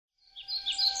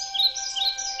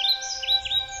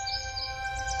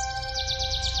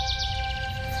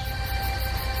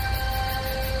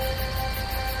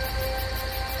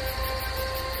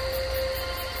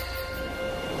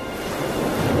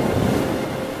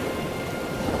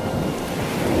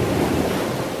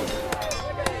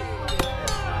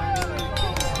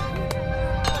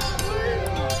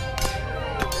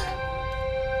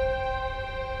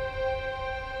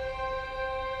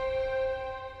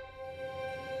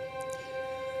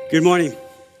Good morning.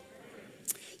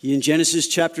 You in Genesis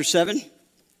chapter 7?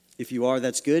 If you are,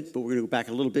 that's good, but we're going to go back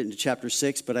a little bit into chapter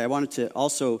 6. But I wanted to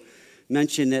also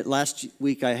mention that last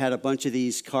week I had a bunch of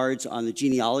these cards on the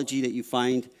genealogy that you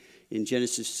find in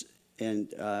Genesis, and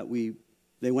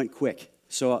they went quick.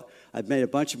 So I've made a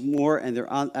bunch more, and they're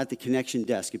at the connection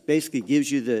desk. It basically gives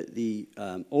you the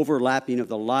overlapping of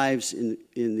the lives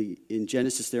in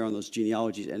Genesis there on those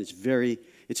genealogies, and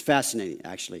it's fascinating,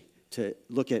 actually, to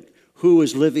look at who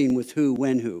is living with who,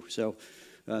 when who. So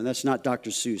that's not Dr.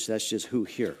 Seuss. That's just who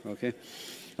here, okay?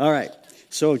 All right.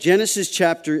 So Genesis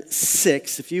chapter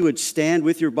 6. If you would stand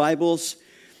with your Bibles,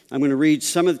 I'm going to read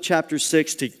some of chapter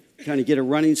 6 to kind of get a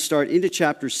running start into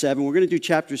chapter 7. We're going to do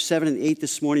chapters 7 and 8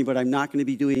 this morning, but I'm not going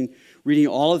to be reading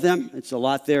all of them. It's a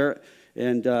lot there,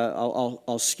 and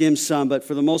I'll skim some. But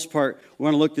for the most part, we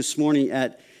want to look this morning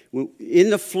at, in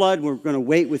the flood, we're going to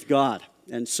wait with God.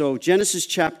 And so Genesis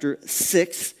chapter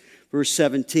 6, verse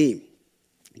 17,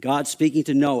 God speaking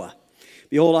to Noah.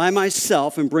 Behold, I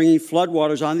myself am bringing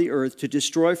floodwaters on the earth to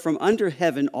destroy from under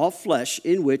heaven all flesh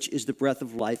in which is the breath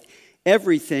of life.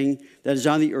 Everything that is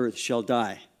on the earth shall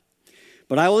die.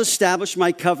 But I will establish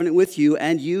my covenant with you,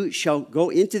 and you shall go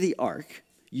into the ark,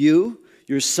 you,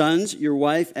 your sons, your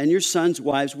wife, and your sons'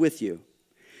 wives with you.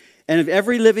 And of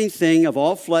every living thing of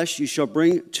all flesh you shall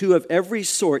bring two of every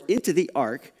sort into the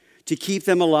ark to keep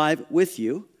them alive with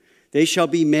you. They shall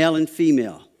be male and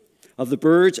female. Of the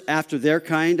birds after their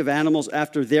kind, of animals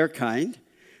after their kind,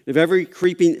 of every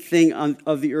creeping thing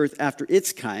of the earth after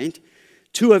its kind,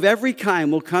 two of every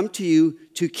kind will come to you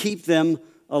to keep them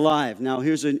alive. Now,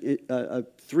 here's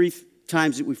three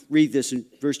times that we read this in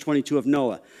verse 22 of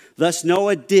Noah. Thus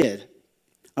Noah did,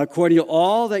 according to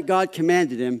all that God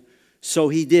commanded him, so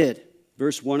he did.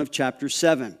 Verse 1 of chapter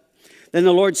 7. Then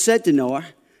the Lord said to Noah,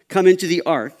 come into the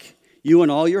ark, you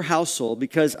and all your household,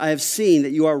 because I have seen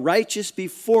that you are righteous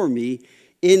before me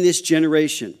in this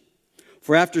generation.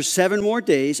 For after 7 more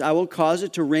days, I will cause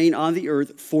it to rain on the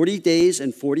earth 40 days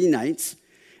and 40 nights,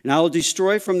 and I will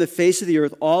destroy from the face of the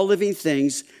earth all living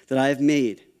things that I have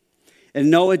made.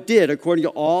 And Noah did according to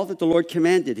all that the Lord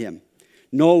commanded him.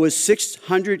 Noah was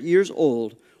 600 years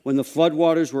old when the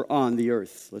floodwaters were on the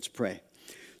earth. Let's pray.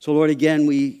 So, Lord, again,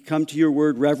 we come to your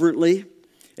word reverently,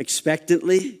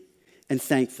 expectantly, and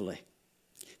thankfully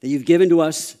that you've given to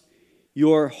us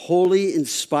your holy,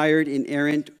 inspired,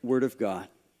 inerrant word of God,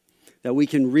 that we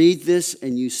can read this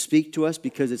and you speak to us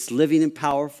because it's living and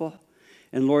powerful.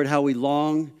 And Lord, how we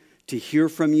long to hear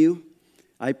from you.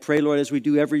 I pray, Lord, as we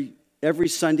do every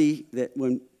Sunday, that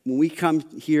when we come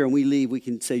here and we leave, we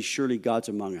can say, surely God's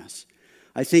among us.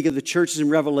 I think of the churches in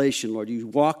Revelation, Lord. You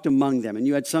walked among them, and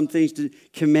you had some things to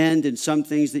commend and some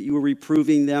things that you were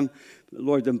reproving them.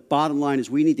 Lord, the bottom line is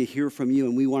we need to hear from you,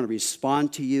 and we want to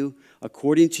respond to you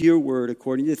according to your word,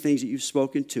 according to the things that you've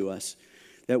spoken to us,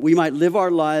 that we might live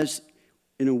our lives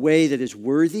in a way that is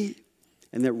worthy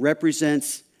and that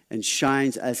represents and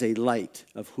shines as a light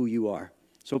of who you are.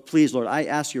 So please, Lord, I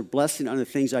ask your blessing on the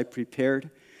things I prepared.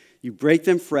 You break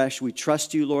them fresh. We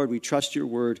trust you, Lord. We trust your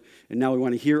word. And now we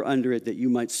want to hear under it that you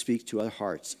might speak to our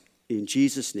hearts. In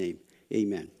Jesus' name,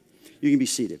 amen. You can be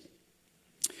seated.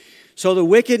 So the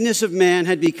wickedness of man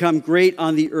had become great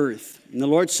on the earth. And the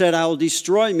Lord said, I will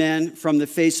destroy man from the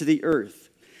face of the earth.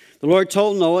 The Lord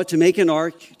told Noah to make an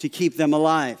ark to keep them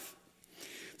alive.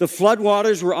 The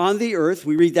floodwaters were on the earth.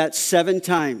 We read that 7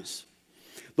 times.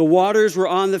 The waters were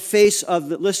on the face of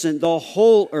the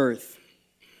whole earth.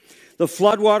 The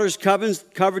floodwaters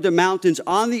covered the mountains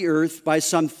on the earth by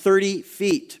some 30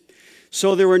 feet.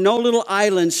 So there were no little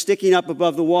islands sticking up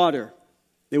above the water.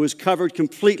 It was covered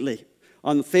completely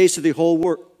on the face of the whole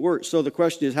work. So the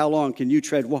question is, how long can you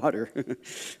tread water?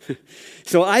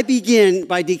 So I begin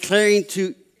by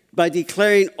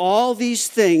declaring all these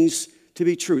things to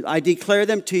be true. I declare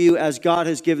them to you as God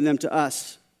has given them to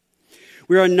us.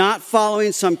 We are not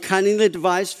following some cunningly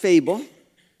devised fable,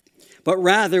 but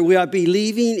rather we are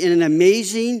believing in an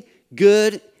amazing,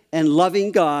 good, and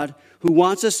loving God who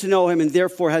wants us to know him and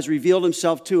therefore has revealed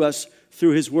himself to us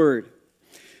through his word.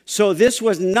 So this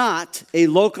was not a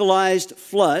localized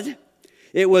flood.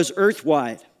 It was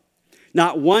earthwide.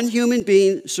 Not one human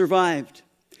being survived.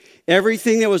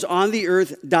 Everything that was on the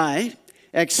earth died,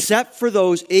 except for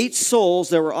those 8 souls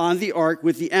that were on the ark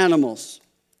with the animals.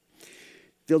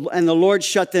 And the Lord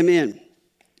shut them in.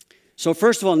 So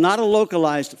first of all, not a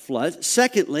localized flood.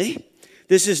 Secondly,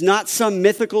 this is not some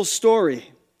mythical story.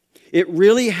 It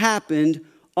really happened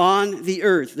on the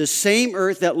earth. The same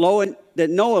earth that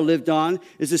Noah lived on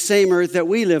is the same earth that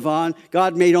we live on.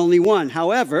 God made only one.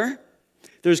 However,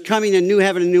 there's coming a new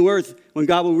heaven and new earth when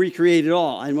God will recreate it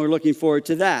all, and we're looking forward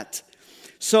to that.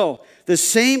 So the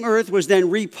same earth was then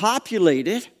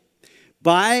repopulated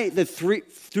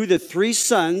through the three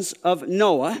sons of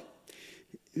Noah,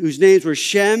 whose names were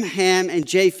Shem, Ham, and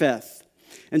Japheth.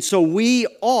 And so we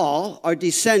all are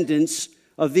descendants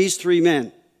of these three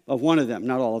men, of one of them,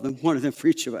 not all of them, one of them for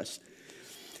each of us.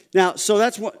 Now, so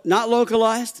that's not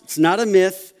localized. It's not a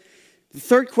myth. The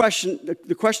third question,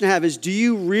 the question I have is, do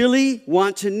you really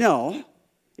want to know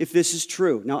if this is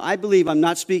true? Now, I believe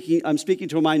I'm speaking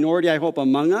to a minority, I hope,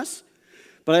 among us.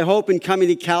 But I hope in coming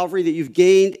to Calvary that you've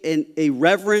gained a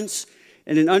reverence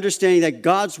and an understanding that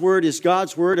God's word is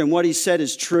God's word and what he said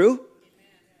is true.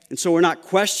 And so we're not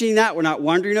questioning that. We're not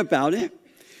wondering about it.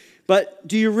 But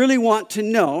do you really want to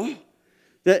know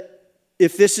that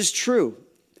if this is true?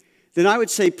 Then I would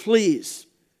say, please,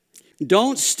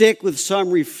 don't stick with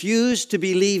some refuse to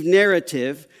believe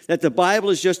narrative that the Bible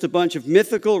is just a bunch of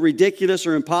mythical, ridiculous,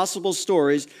 or impossible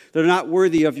stories that are not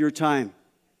worthy of your time.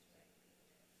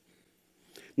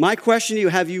 My question to you,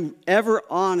 have you ever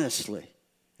honestly,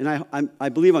 and I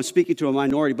believe I'm speaking to a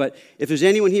minority, but if there's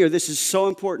anyone here, this is so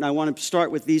important. I want to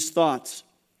start with these thoughts.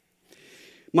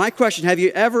 My question, have you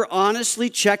ever honestly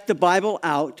checked the Bible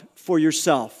out for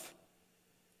yourself?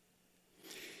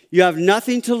 You have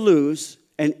nothing to lose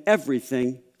and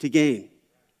everything to gain.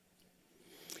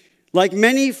 Like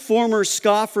many former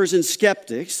scoffers and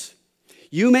skeptics,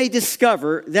 you may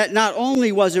discover that not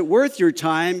only was it worth your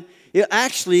time, it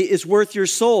actually is worth your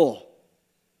soul.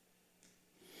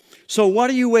 So what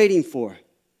are you waiting for?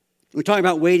 We're talking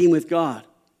about waiting with God.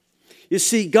 You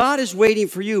see, God is waiting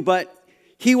for you, but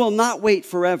he will not wait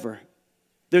forever.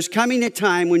 There's coming a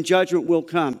time when judgment will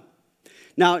come.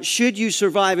 Now, should you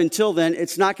survive until then,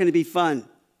 it's not going to be fun.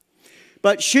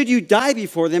 But should you die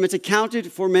before them, it's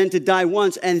accounted for men to die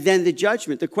once and then the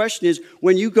judgment. The question is,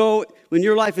 when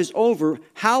your life is over,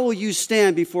 how will you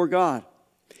stand before God?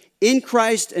 In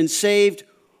Christ and saved,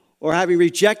 or having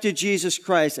rejected Jesus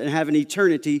Christ and having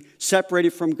eternity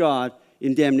separated from God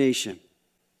in damnation.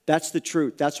 That's the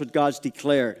truth. That's what God's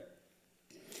declared.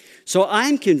 So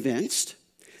I'm convinced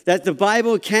that the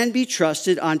Bible can be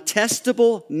trusted on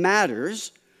testable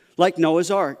matters like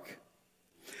Noah's Ark.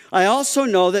 I also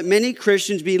know that many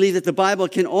Christians believe that the Bible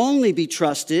can only be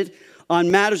trusted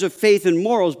on matters of faith and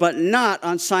morals, but not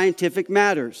on scientific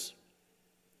matters.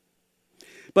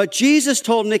 But Jesus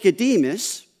told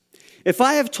Nicodemus, if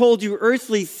I have told you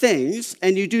earthly things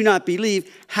and you do not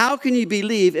believe, how can you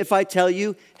believe if I tell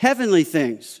you heavenly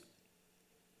things?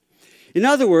 In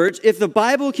other words, if the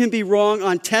Bible can be wrong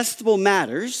on testable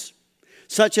matters,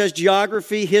 such as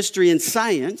geography, history, and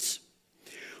science,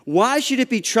 why should it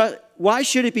be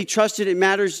trusted in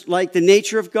matters like the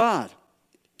nature of God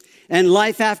and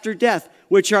life after death,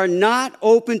 which are not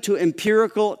open to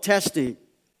empirical testing?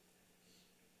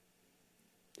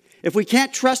 If we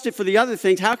can't trust it for the other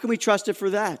things, how can we trust it for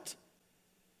that?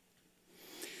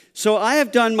 So I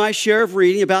have done my share of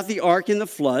reading about the ark and the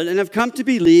flood, and have come to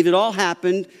believe it all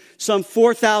happened some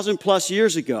 4,000 plus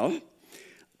years ago.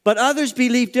 But others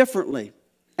believe differently.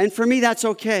 And for me, that's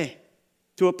okay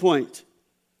to a point.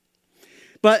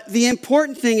 But the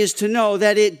important thing is to know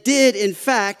that it did, in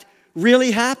fact, really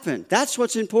happen. That's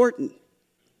what's important.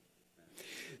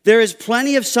 There is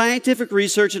plenty of scientific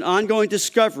research and ongoing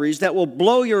discoveries that will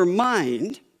blow your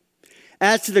mind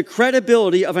as to the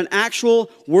credibility of an actual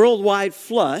worldwide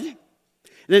flood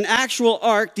and an actual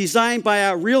ark designed by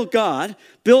a real God,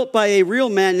 built by a real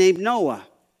man named Noah.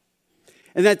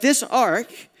 And that this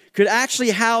ark could actually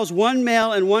house one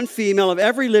male and one female of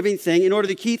every living thing in order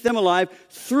to keep them alive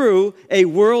through a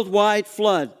worldwide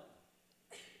flood.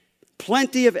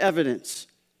 Plenty of evidence.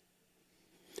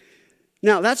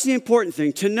 Now, that's the important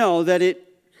thing, to know that it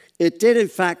did, in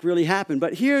fact, really happen.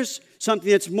 But here's something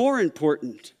that's more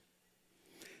important.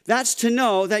 That's to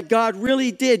know that God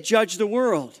really did judge the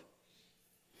world.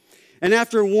 And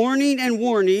after warning and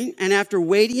warning, and after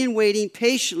waiting and waiting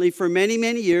patiently for many,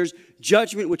 many years,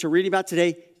 judgment, which we're reading about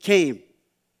today, came.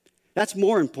 That's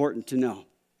more important to know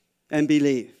and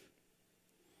believe.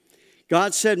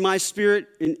 God said, my spirit,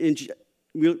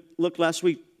 we looked last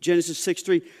week, Genesis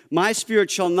 6:3, my spirit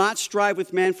shall not strive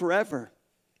with man forever.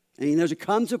 And there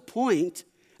comes a point,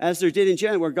 as there did in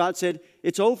Genesis, where God said,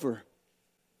 it's over.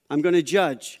 I'm going to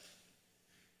judge.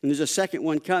 And there's a second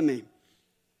one coming.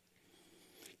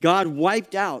 God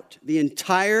wiped out the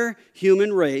entire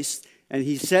human race, and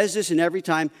he says this in every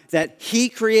time, that he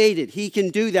created. He can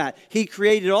do that. He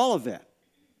created all of it.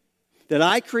 That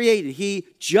I created. He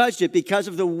judged it because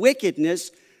of the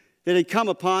wickedness that had come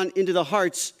upon into the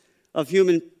hearts of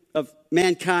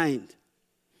mankind.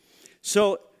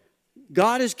 So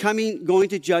God is going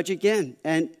to judge again.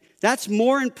 And that's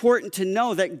more important to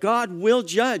know, that God will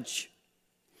judge.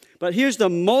 But here's the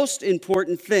most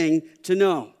important thing to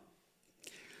know.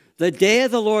 The day of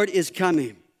the Lord is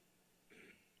coming.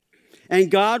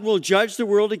 And God will judge the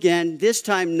world again, this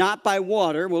time not by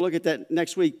water, we'll look at that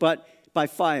next week, but by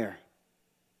fire.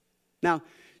 Now,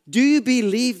 do you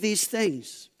believe these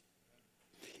things?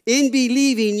 In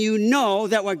believing, you know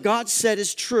that what God said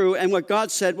is true and what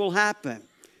God said will happen.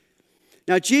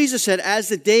 Now, Jesus said, as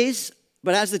the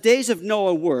days of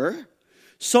Noah were,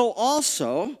 so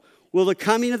also will the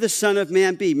coming of the Son of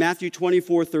Man be. Matthew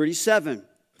 24:37,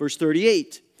 verse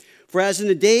 38. For as in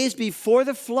the days before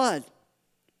the flood,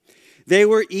 they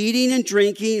were eating and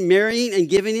drinking, marrying and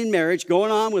giving in marriage, going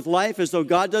on with life as though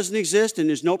God doesn't exist and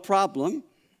there's no problem,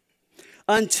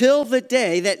 until the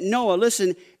day that Noah,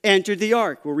 listen, entered the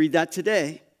ark. We'll read that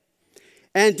today.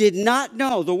 And did not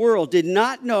know, the world did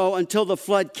not know until the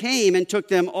flood came and took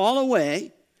them all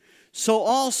away. So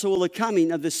also will the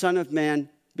coming of the Son of Man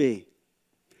be.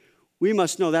 We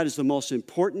must know that is the most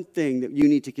important thing that you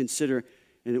need to consider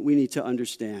and that we need to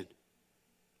understand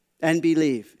and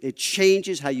believe. It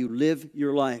changes how you live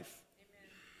your life.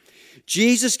 Amen.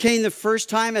 Jesus came the first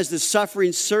time as the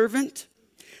suffering servant,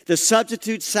 the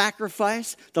substitute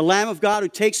sacrifice, the Lamb of God who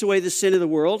takes away the sin of the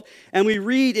world. And we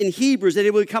read in Hebrews that he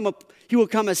will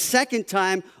come a second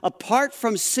time apart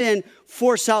from sin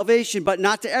for salvation, but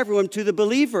not to everyone, to the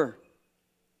believer.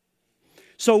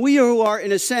 So we who are,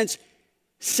 in a sense,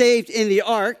 saved in the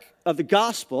ark of the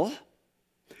gospel,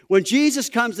 when Jesus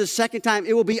comes the second time,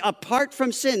 it will be apart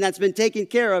from sin. That's been taken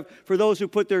care of for those who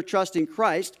put their trust in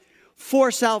Christ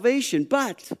for salvation.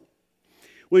 But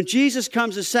when Jesus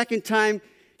comes the second time,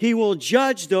 he will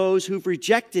judge those who've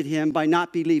rejected him by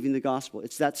not believing the gospel.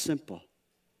 It's that simple.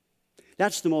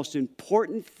 That's the most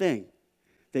important thing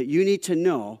that you need to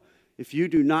know if you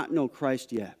do not know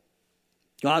Christ yet.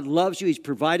 God loves you. He's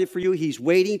provided for you. He's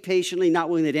waiting patiently, not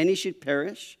willing that any should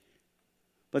perish,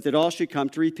 but that all should come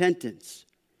to repentance.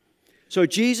 So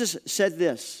Jesus said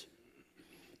this,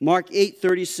 Mark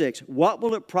 8:36, what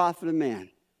will it profit a man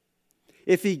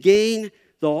if he gains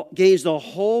the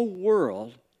whole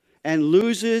world and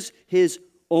loses his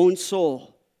own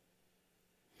soul?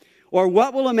 Or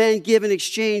what will a man give in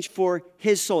exchange for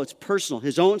his soul? It's personal,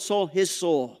 his own soul, his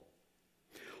soul.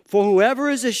 For whoever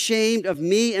is ashamed of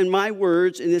me and my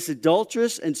words in this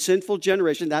adulterous and sinful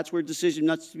generation, that's where a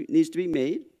decision needs to be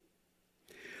made.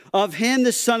 Of him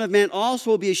the Son of Man also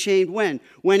will be ashamed when?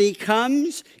 When he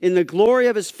comes in the glory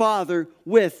of his Father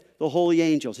with the holy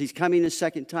angels. He's coming a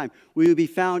second time. Will you be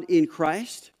found in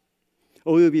Christ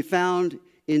or will you be found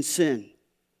in sin?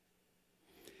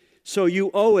 So you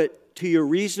owe it to your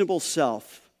reasonable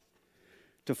self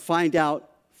to find out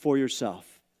for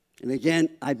yourself. And again,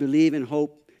 I believe and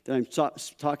hope that I'm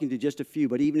talking to just a few,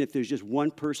 but even if there's just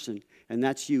one person, and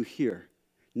that's you here,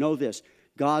 know this,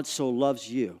 God so loves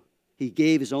you. He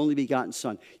gave his only begotten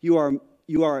Son. You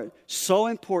are so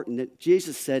important that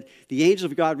Jesus said, the angels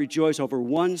of God rejoice over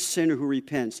one sinner who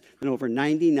repents than over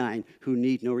 99 who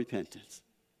need no repentance.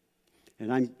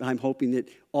 And I'm hoping that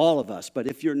all of us, but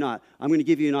if you're not, I'm going to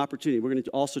give you an opportunity. We're going to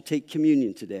also take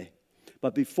communion today.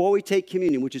 But before we take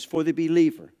communion, which is for the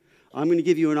believer, I'm going to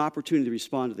give you an opportunity to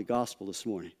respond to the gospel this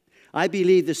morning. I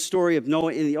believe the story of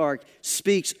Noah in the ark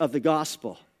speaks of the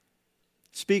gospel,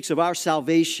 speaks of our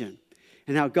salvation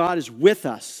and how God is with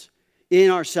us in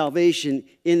our salvation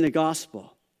in the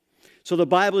gospel. So the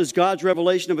Bible is God's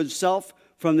revelation of himself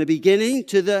from the beginning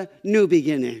to the new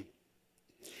beginning.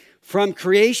 From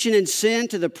creation and sin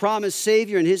to the promised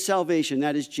Savior and his salvation,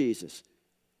 that is Jesus.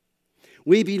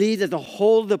 We believe that the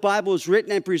whole of the Bible is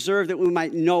written and preserved that we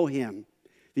might know him,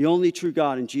 the only true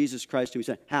God in Jesus Christ who he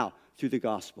sent. How? Through the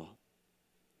gospel.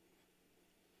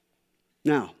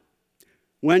 Now,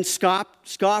 when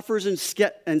scoffers and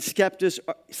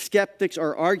skeptics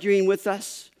are arguing with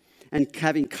us and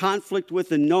having conflict with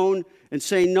the known and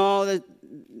saying, no, that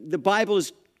the Bible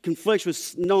conflicts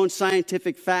with known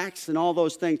scientific facts and all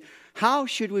those things, how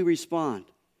should we respond?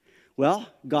 Well,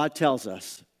 God tells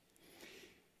us.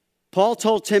 Paul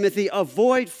told Timothy,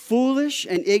 avoid foolish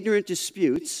and ignorant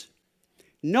disputes,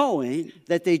 knowing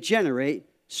that they generate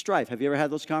strife. Have you ever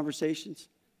had those conversations?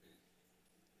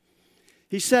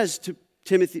 He says to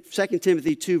Timothy, 2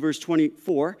 Timothy 2, verse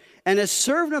 24, and a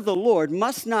servant of the Lord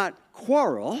must not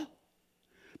quarrel,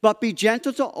 but be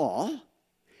gentle to all,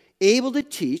 able to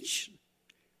teach,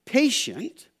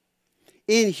 patient,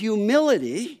 in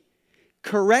humility,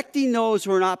 correcting those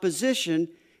who are in opposition.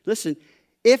 Listen,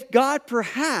 if God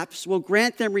perhaps will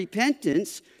grant them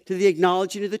repentance to the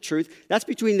acknowledging of the truth, that's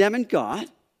between them and God,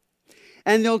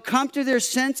 and they'll come to their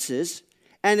senses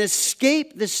and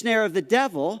escape the snare of the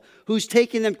devil who's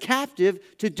taking them captive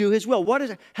to do his will.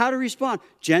 How to respond?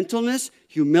 Gentleness,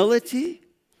 humility,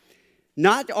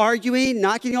 Not arguing,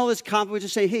 not getting all this confidence,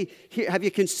 just saying, hey, here, have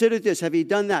you considered this? Have you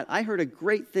done that? I heard a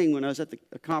great thing when I was at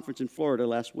a conference in Florida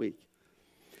last week.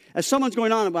 As someone's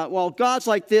going on about, well, God's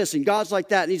like this and God's like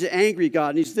that, and he's an angry God,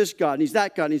 and he's this God, and he's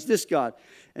that God, and he's this God.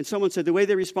 And someone said, the way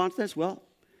they respond to this, well,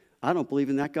 I don't believe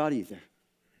in that God either.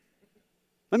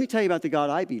 Let me tell you about the God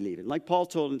I believe in. Like Paul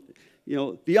told,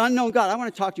 the unknown God, I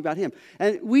want to talk to you about him.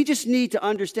 And we just need to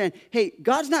understand, hey,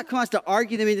 God's not calling us to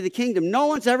argue them into the kingdom. No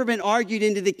one's ever been argued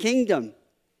into the kingdom,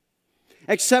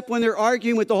 except when they're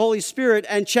arguing with the Holy Spirit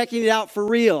and checking it out for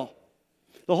real.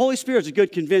 The Holy Spirit's a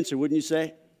good convincer, wouldn't you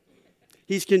say?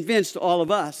 He's convinced all of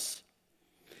us.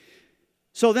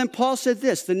 So then Paul said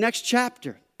this, the next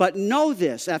chapter. But know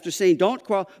this, after saying don't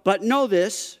quarrel, but know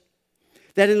this,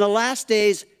 that in the last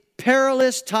days,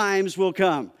 perilous times will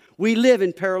come. We live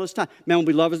in perilous times. Men will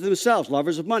be lovers of themselves,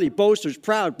 lovers of money, boasters,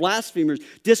 proud, blasphemers,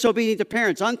 disobedient to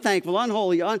parents, unthankful,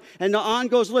 unholy, and on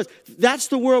goes the list. That's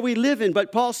the world we live in.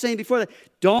 But Paul's saying before that,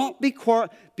 don't be quarrel,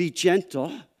 be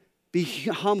gentle, be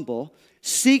humble,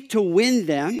 seek to win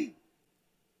them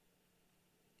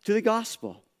to the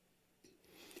gospel.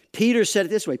 Peter said it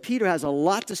this way. Peter has a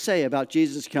lot to say about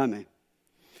Jesus coming.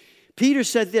 Peter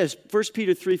said this, 1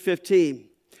 Peter 3:15,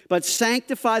 but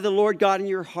sanctify the Lord God in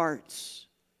your hearts.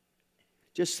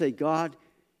 Just say, God,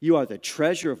 you are the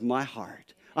treasure of my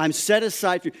heart. I'm set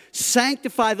aside for you.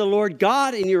 Sanctify the Lord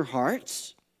God in your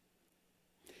hearts.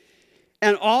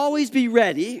 And always be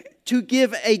ready to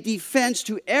give a defense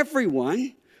to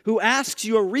everyone who asks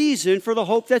you a reason for the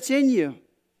hope that's in you.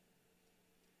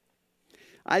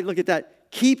 I look at that.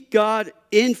 Keep God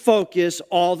in focus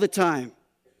all the time.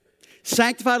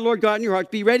 Sanctify the Lord God in your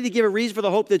heart. Be ready to give a reason for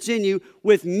the hope that's in you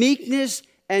with meekness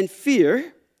and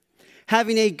fear,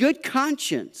 having a good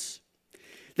conscience,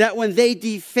 that when they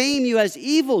defame you as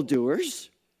evildoers,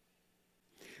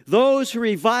 those who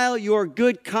revile your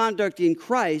good conduct in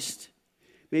Christ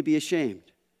may be ashamed.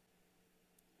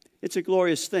 It's a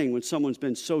glorious thing when someone's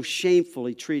been so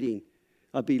shamefully treating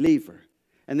a believer,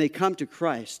 and they come to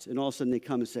Christ, and all of a sudden they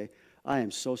come and say, I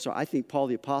am so sorry. I think Paul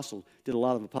the Apostle did a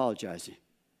lot of apologizing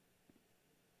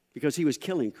because he was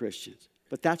killing Christians.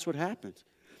 But that's what happens.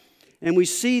 And they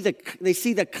see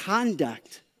the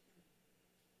conduct.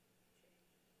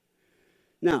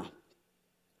 Now,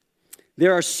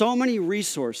 there are so many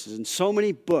resources and so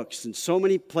many books and so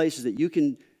many places that you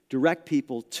can direct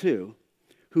people to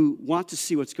who want to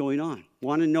see what's going on,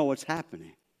 want to know what's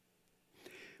happening.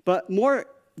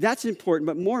 That's important,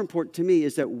 but more important to me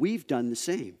is that we've done the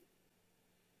same.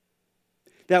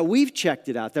 That we've checked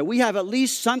it out, that we have at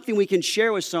least something we can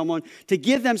share with someone to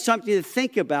give them something to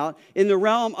think about in the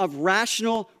realm of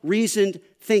rational, reasoned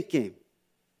thinking.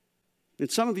 And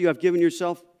some of you have given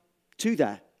yourself to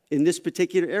that in this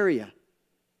particular area.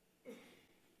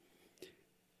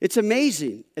 It's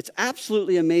amazing. It's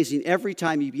absolutely amazing every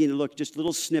time you begin to look just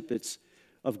little snippets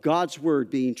of God's word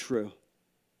being true.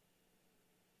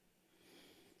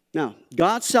 Now,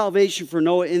 God's salvation for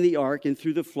Noah in the ark and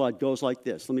through the flood goes like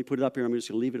this. Let me put it up here. I'm just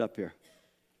going to leave it up here.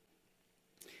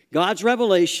 God's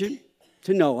revelation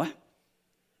to Noah.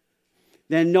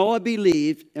 Then Noah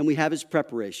believed, and we have his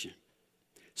preparation.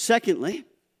 Secondly,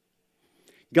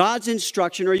 God's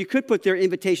instruction, or you could put their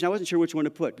invitation. I wasn't sure which one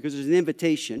to put because there's an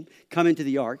invitation, come into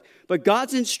the ark. But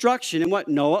God's instruction and what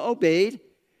Noah obeyed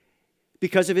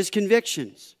because of his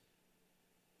convictions.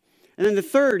 And then the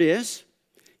third is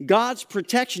God's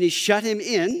protection. He shut him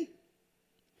in.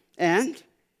 And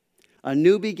a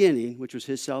new beginning, which was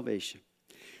his salvation.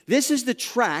 This is the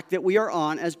track that we are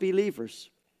on as believers.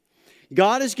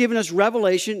 God has given us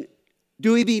revelation.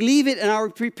 Do we believe it and are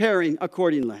we preparing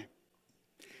accordingly?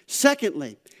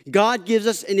 Secondly, God gives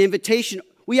us an invitation.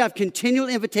 We have continual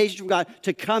invitation from God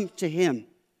to come to him.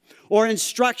 Or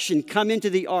instruction, come into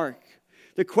the ark.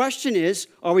 The question is,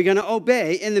 are we going to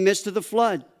obey in the midst of the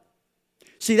flood?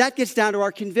 See, that gets down to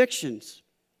our convictions.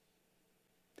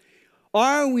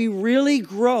 Are we really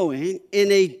growing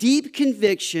in a deep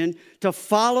conviction to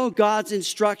follow God's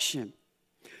instruction,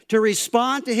 to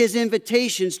respond to his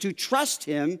invitations, to trust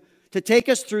him, to take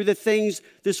us through the things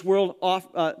this world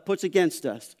puts against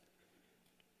us?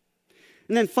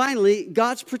 And then finally,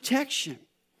 God's protection.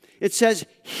 It says,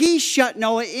 he shut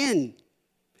Noah in.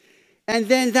 And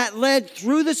then that led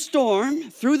through the storm,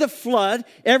 through the flood,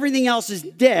 everything else is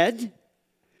dead,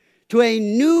 to a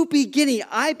new beginning.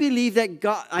 I believe that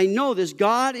God, I know this,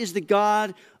 God is the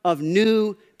God of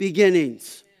new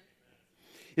beginnings.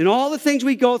 And all the things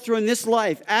we go through in this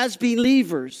life as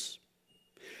believers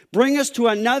bring us to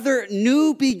another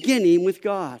new beginning with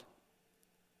God.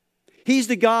 He's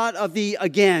the God of the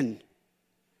again.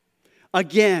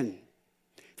 Again.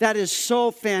 That is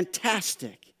so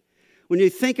fantastic. When you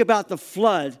think about the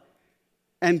flood,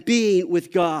 and being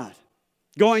with God,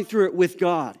 going through it with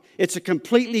God. It's a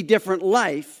completely different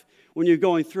life when you're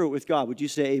going through it with God. Would you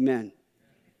say amen?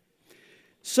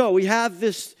 So we have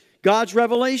this God's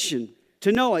revelation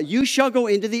to Noah. You shall go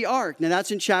into the ark. Now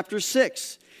that's in chapter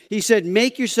 6. He said,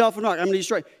 make yourself an ark. I'm going to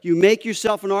destroy. You make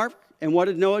yourself an ark. And what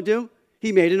did Noah do?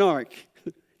 He made an ark,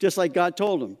 just like God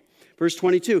told him. Verse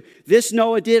 22, this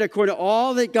Noah did according to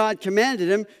all that God commanded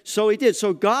him, so he did.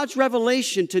 So God's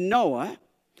revelation to Noah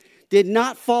did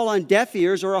not fall on deaf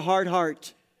ears or a hard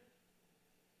heart.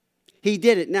 He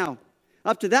did it. Now,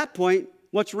 up to that point,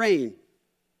 what's rain?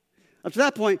 Up to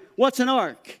that point, what's an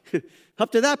ark?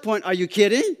 Up to that point, are you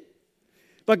kidding?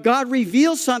 But God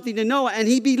revealed something to Noah, and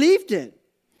he believed it.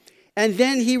 And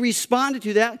then he responded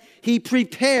to that. He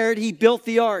prepared, he built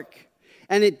the ark.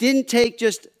 And it didn't take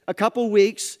just a couple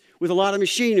weeks with a lot of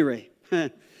machinery.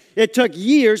 It took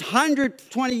years,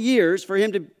 120 years for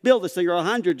him to build this thing, or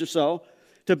 100 or so,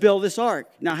 to build this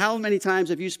ark. Now, how many times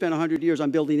have you spent 100 years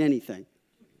on building anything?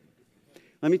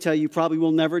 Let me tell you, you probably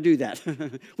will never do that.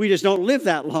 We just don't live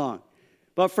that long.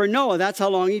 But for Noah, that's how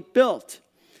long he built.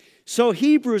 So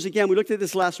Hebrews, again, we looked at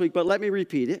this last week, but let me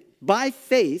repeat it. By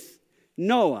faith,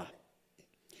 Noah,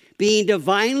 being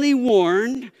divinely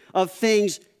warned of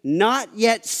things not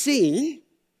yet seen,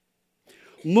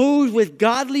 moved with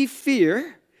godly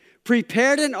fear,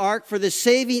 prepared an ark for the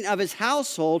saving of his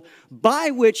household,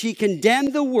 by which he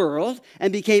condemned the world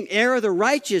and became heir of the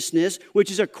righteousness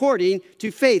which is according to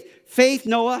faith. Faith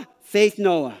Noah, faith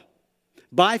Noah.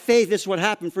 By faith, this is what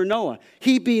happened for Noah.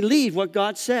 He believed what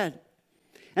God said.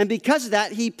 And because of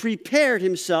that, he prepared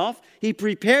himself. He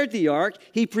prepared the ark.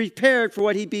 He prepared for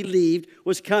what he believed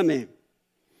was coming.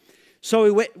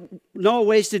 So Noah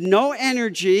wasted no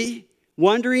energy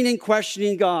wondering and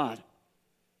questioning God.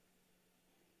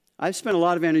 I've spent a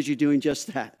lot of energy doing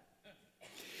just that.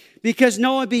 Because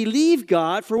Noah believed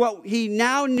God for what he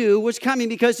now knew was coming,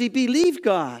 because he believed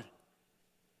God.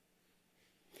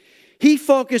 He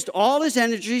focused all his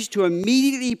energies to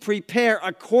immediately prepare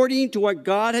according to what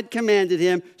God had commanded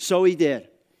him, so he did.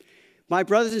 My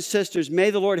brothers and sisters,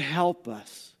 may the Lord help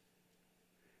us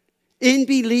in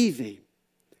believing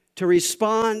to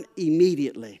respond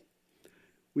immediately.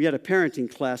 We had a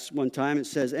parenting class one time. It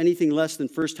says anything less than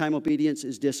first-time obedience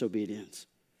is disobedience.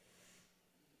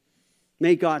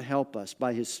 May God help us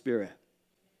by his Spirit.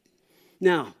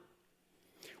 Now,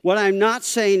 what I'm not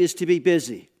saying is to be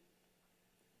busy.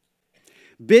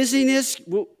 Busyness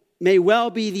may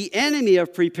well be the enemy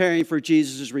of preparing for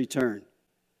Jesus' return.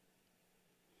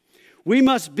 We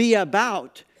must be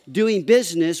about doing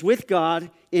business with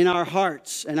God in our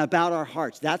hearts and about our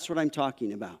hearts. That's what I'm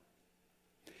talking about.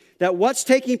 That what's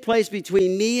taking place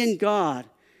between me and God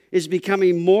is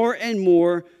becoming more and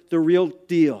more the real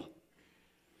deal.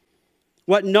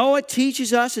 What Noah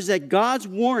teaches us is that God's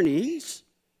warnings,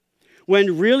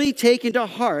 when really taken to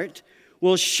heart,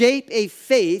 will shape a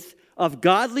faith of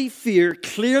godly fear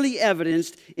clearly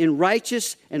evidenced in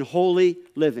righteous and holy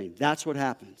living. That's what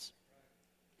happens.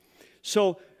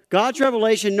 So God's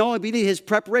revelation, Noah believed his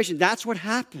preparation. That's what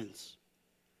happens.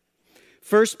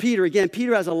 1 Peter, again,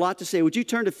 Peter has a lot to say. Would you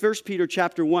turn to 1 Peter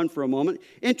chapter 1 for a moment?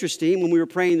 Interesting, when we were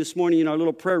praying this morning in our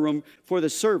little prayer room for the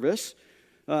service,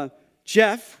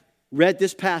 Jeff read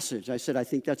this passage. I said, I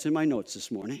think that's in my notes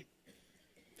this morning.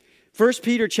 1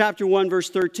 Peter chapter 1, verse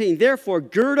 13. Therefore,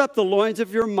 gird up the loins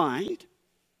of your mind,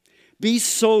 be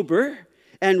sober,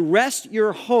 and rest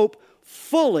your hope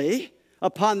fully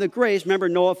upon the grace. Remember,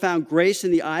 Noah found grace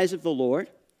in the eyes of the Lord.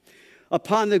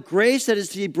 Upon the grace that is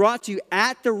to be brought to you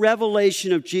at the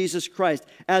revelation of Jesus Christ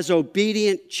as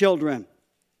obedient children.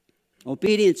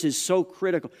 Obedience is so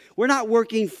critical. We're not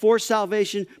working for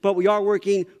salvation, but we are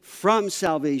working from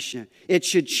salvation. It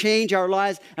should change our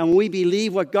lives, and when we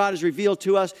believe what God has revealed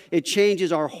to us, it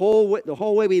changes the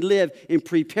whole way we live in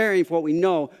preparing for what we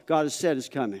know God has said is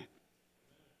coming.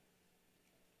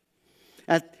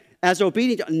 As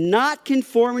obedient, not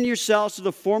conforming yourselves to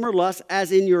the former lusts,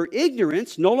 as in your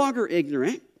ignorance, no longer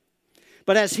ignorant,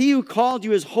 but as he who called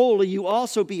you is holy, you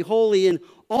also be holy in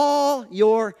all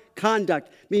your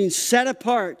conduct, means set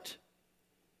apart.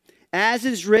 As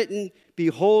is written, be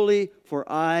holy,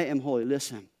 for I am holy.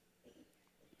 Listen,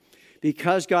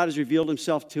 because God has revealed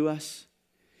himself to us,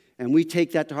 and we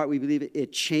take that to heart, we believe it,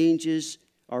 it changes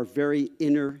our very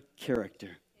inner character.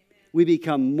 Amen. We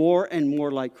become more and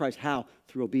more like Christ. How?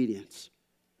 Through obedience.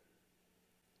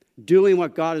 Doing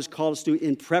what God has called us to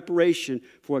in preparation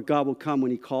for what God will come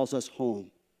when he calls us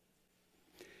home.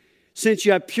 Since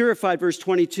you have purified, verse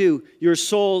 22, your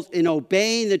souls in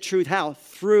obeying the truth. How?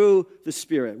 Through the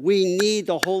Spirit. We need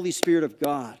the Holy Spirit of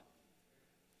God.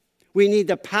 We need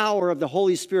the power of the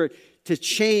Holy Spirit to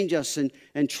change us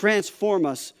and transform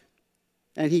us.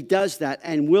 And he does that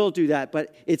and will do that,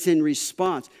 but it's in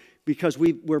response because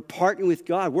we're partnering with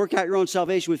God. Work out your own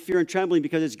salvation with fear and trembling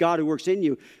because it's God who works in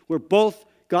you.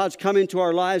 God's come into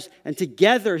our lives, and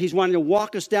together he's wanting to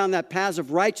walk us down that path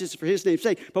of righteousness for his name's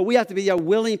sake. But we have to be a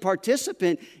willing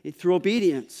participant through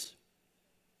obedience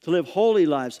to live holy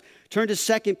lives. Turn to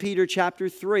 2 Peter chapter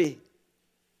 3.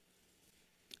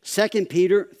 2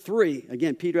 Peter 3.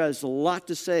 Again, Peter has a lot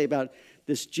to say about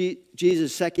this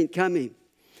Jesus' second coming.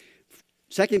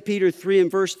 2 Peter 3 and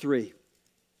verse 3.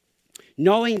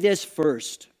 Knowing this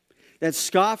first, that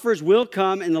scoffers will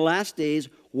come in the last days,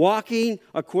 walking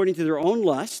according to their own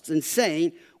lusts, and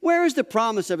saying, where is the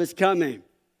promise of his coming?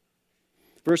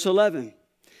 Verse 11.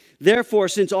 Therefore,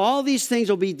 since all these things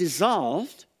will be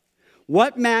dissolved,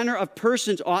 what manner of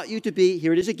persons ought you to be,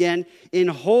 here it is again, in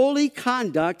holy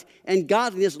conduct and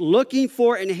godliness, looking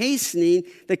for and hastening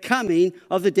the coming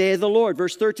of the day of the Lord?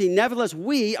 Verse 13. Nevertheless,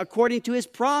 we, according to his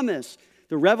promise,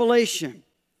 the revelation,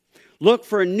 look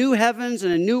for a new heavens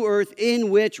and a new earth in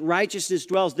which righteousness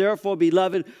dwells. Therefore,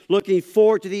 beloved, looking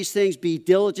forward to these things, be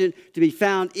diligent to be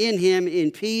found in him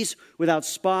in peace, without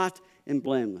spot and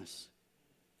blameless.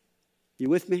 You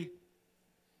with me?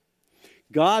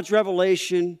 God's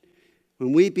revelation,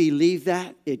 when we believe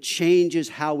that, it changes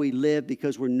how we live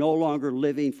because we're no longer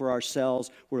living for ourselves.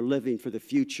 We're living for the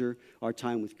future, our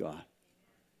time with God.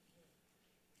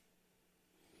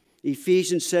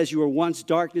 Ephesians says you were once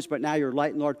darkness, but now you're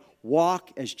light in the Lord.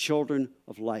 Walk as children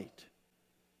of light.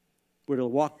 We're to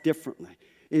walk differently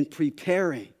in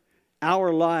preparing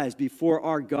our lives before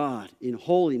our God in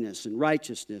holiness and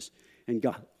righteousness and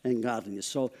godliness.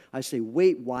 So I say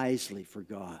wait wisely for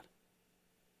God.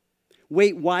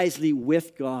 Wait wisely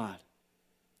with God.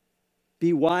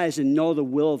 Be wise and know the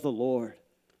will of the Lord.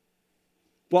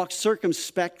 Walk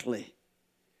circumspectly,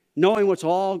 knowing what's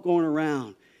all going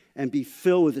around, and be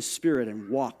filled with the Spirit and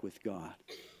walk with God.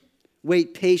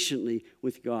 Wait patiently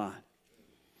with God.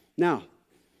 Now,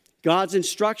 God's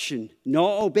instruction,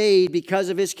 Noah obeyed because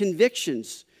of his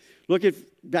convictions. Look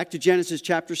back to Genesis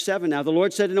chapter 7 now. The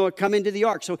Lord said to Noah, come into the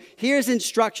ark. So here's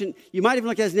instruction. You might even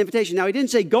look at it as an invitation. Now, he didn't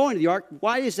say go into the ark.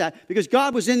 Why is that? Because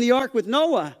God was in the ark with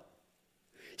Noah.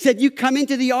 He said, you come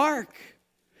into the ark.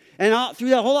 And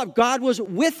through that whole ark, God was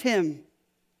with him.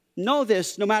 Know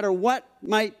this, no matter what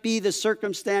might be the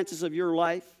circumstances of your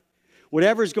life,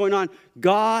 whatever is going on,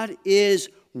 God is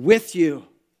with you.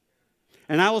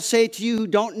 And I will say to you who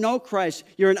don't know Christ,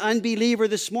 you're an unbeliever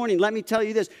this morning. Let me tell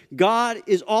you this, God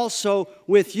is also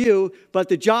with you, but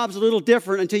the job's a little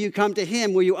different until you come to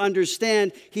him where you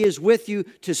understand he is with you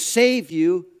to save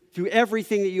you through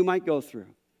everything that you might go through.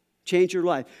 Change your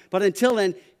life. But until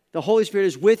then, the Holy Spirit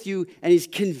is with you, and he's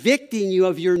convicting you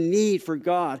of your need for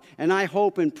God. And I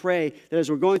hope and pray that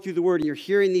as we're going through the Word and you're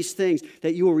hearing these things,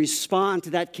 that you will respond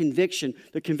to that conviction,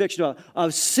 the conviction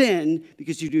of sin,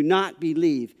 because you do not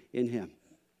believe in him.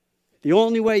 The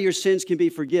only way your sins can be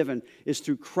forgiven is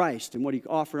through Christ and what he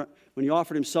offered when he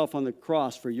offered himself on the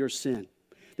cross for your sin.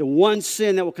 The one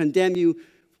sin that will condemn you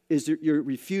is that you're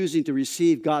refusing to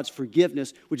receive God's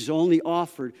forgiveness, which is only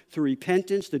offered through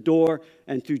repentance, the door,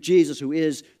 and through Jesus, who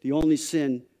is the only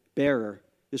sin bearer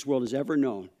this world has ever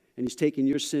known. And he's taken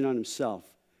your sin on himself.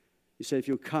 He said, if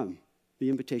you'll come, the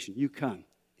invitation, you come,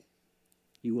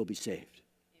 you will be saved.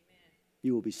 Amen.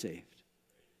 You will be saved.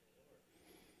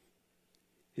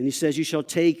 And he says, you shall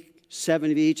take 7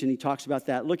 of each, and he talks about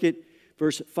that. Look at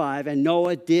verse 5, and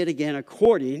Noah did again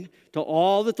according to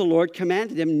all that the Lord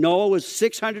commanded him. Noah was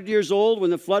 600 years old when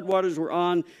the floodwaters were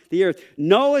on the earth.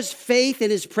 Noah's faith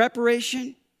in his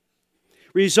preparation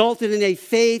resulted in a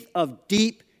faith of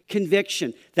deep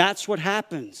conviction. That's what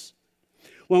happens.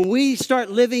 When we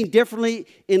start living differently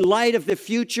in light of the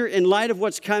future, in light of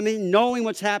what's coming, knowing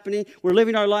what's happening, we're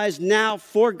living our lives now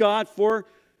for God, for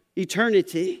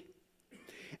eternity.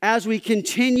 As we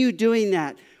continue doing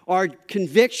that, our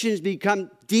convictions become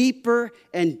deeper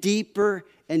and deeper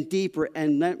and deeper.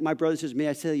 And my brother says, may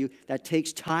I tell you, that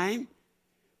takes time,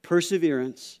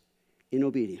 perseverance, in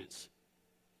obedience.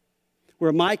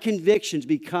 Where my convictions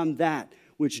become that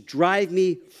which drive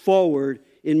me forward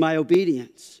in my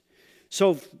obedience.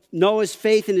 So Noah's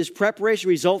faith in his preparation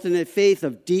resulted in a faith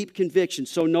of deep conviction.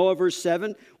 So Noah, verse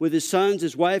 7, with his sons,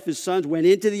 his wife, his sons, went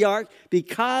into the ark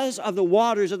because of the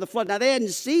waters of the flood. Now, they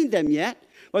hadn't seen them yet,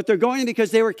 but they're going in because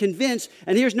they were convinced.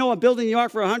 And here's Noah building the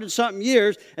ark for 100-something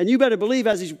years. And you better believe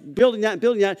as he's building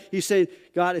that, he's saying,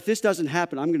 God, if this doesn't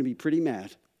happen, I'm going to be pretty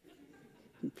mad.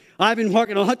 I've been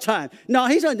working all the time. No,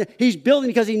 he's building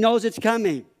because he knows it's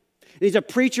coming. And he's a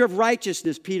preacher of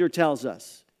righteousness, Peter tells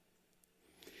us.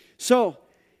 So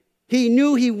he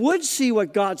knew he would see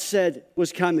what God said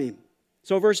was coming.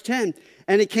 So verse 10,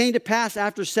 and it came to pass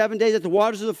after 7 days that the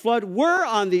waters of the flood were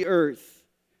on the earth.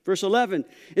 Verse 11,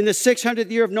 in the 600th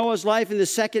year of Noah's life, in the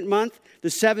second month, the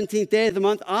 17th day of the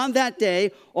month, on that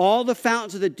day, all the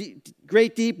fountains of the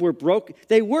great deep were broken.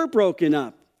 They were broken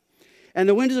up, and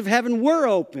the windows of heaven were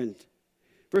opened.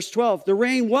 Verse 12, the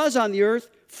rain was on the earth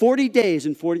 40 days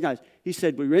and 40 nights. He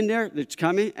said, we're in there, it's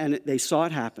coming, and they saw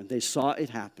it happen. They saw it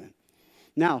happen.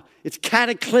 Now, it's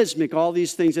cataclysmic, all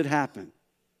these things that happen.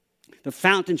 The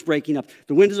fountains breaking up,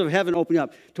 the windows of heaven opening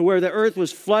up, to where the earth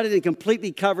was flooded and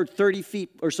completely covered 30 feet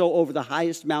or so over the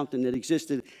highest mountain that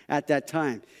existed at that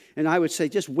time. And I would say,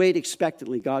 just wait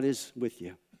expectantly. God is with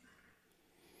you.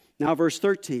 Now, verse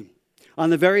 13.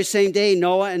 On the very same day,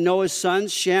 Noah and Noah's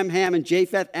sons, Shem, Ham, and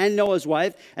Japheth, and Noah's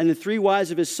wife, and the 3 wives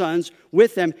of his sons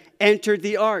with them, entered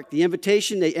the ark. The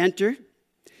invitation, they entered.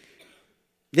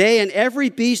 They and every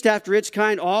beast after its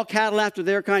kind, all cattle after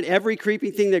their kind, every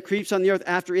creeping thing that creeps on the earth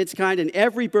after its kind, and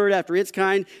every bird after its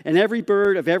kind, and every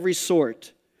bird of every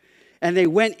sort. And they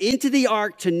went into the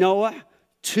ark to Noah,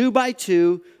 2 by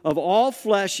 2, of all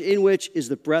flesh in which is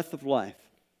the breath of life.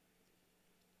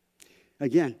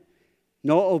 Again,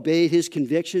 Noah obeyed. His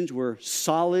convictions were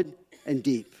solid and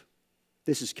deep.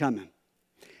 This is coming.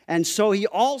 And so he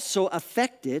also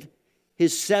affected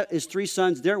his 3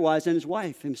 sons, their wives, and his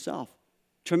wife himself.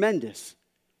 Tremendous.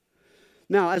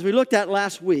 Now, as we looked at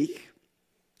last week,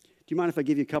 do you mind if I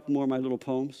give you a couple more of my little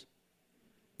poems?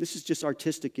 This is just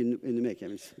artistic in the making. I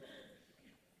mean,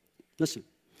 listen.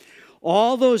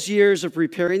 All those years of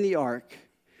preparing the ark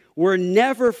were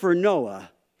never for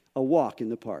Noah a walk in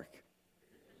the park.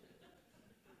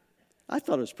 I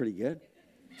thought it was pretty good.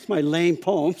 It's my lame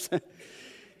poems.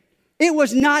 It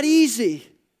was not easy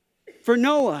for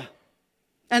Noah,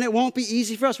 and it won't be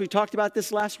easy for us. We talked about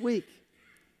this last week.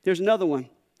 There's another one.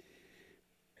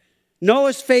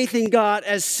 Noah's faith in God,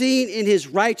 as seen in his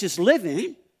righteous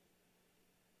living,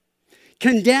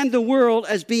 condemned the world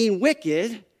as being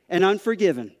wicked and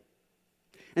unforgiven.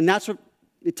 And that's what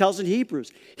it tells in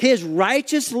Hebrews. His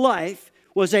righteous life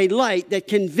was a light that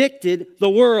convicted the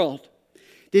world.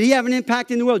 Did he have an impact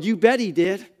in the world? You bet he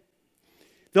did.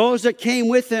 Those that came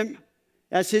with him,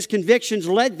 as his convictions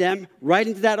led them right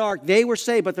into that ark, they were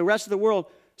saved, but the rest of the world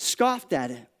scoffed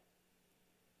at it.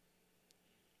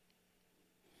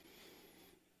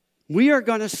 We are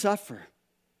going to suffer.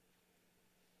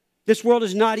 This world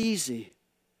is not easy.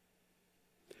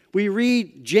 We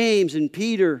read James and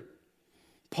Peter,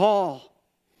 Paul,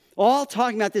 all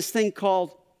talking about this thing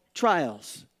called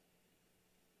trials.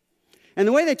 And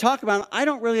the way they talk about it, I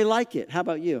don't really like it. How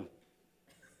about you?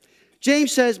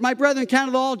 James says, my brethren, count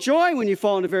it all joy when you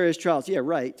fall into various trials. Yeah,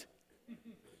 right.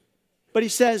 But he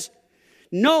says,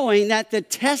 knowing that the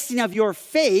testing of your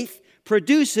faith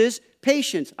produces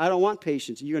patience. I don't want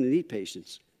patience. You're going to need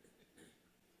patience.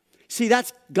 See,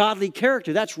 that's godly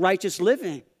character. That's righteous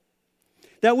living.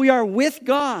 That we are with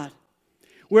God.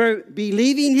 We're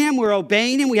believing him. We're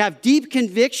obeying him. We have deep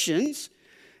convictions.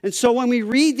 And so when we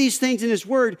read these things in his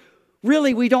word,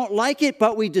 really we don't like it,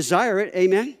 but we desire it.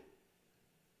 Amen?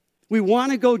 We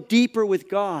want to go deeper with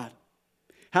God.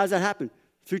 How does that happen?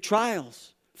 Through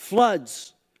trials,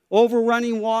 floods,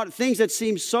 overrunning water, things that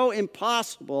seem so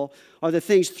impossible are the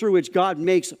things through which God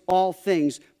makes all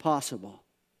things possible.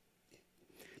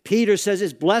 Peter says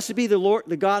this, blessed be the Lord,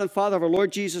 the God and Father of our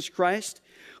Lord Jesus Christ,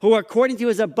 who according to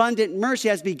his abundant mercy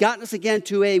has begotten us again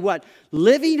to a what?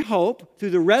 Living hope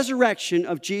through the resurrection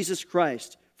of Jesus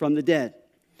Christ from the dead.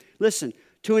 Listen,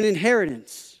 to an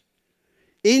inheritance,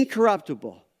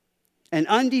 incorruptible and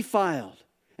undefiled,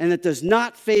 and that does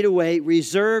not fade away,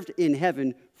 reserved in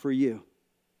heaven for you.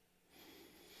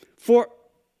 For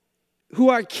who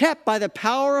are kept by the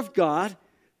power of God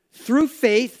through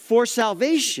faith for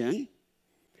salvation,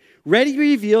 ready to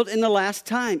be revealed in the last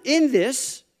time. In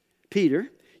this, Peter,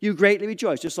 you greatly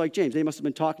rejoice, just like James. They must have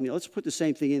been talking to you. Let's put the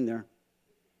same thing in there.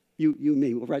 You and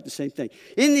me, we'll write the same thing.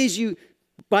 In these you,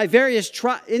 by various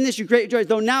in this you greatly rejoice,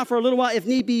 though now for a little while, if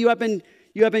need be, you have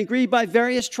been grieved by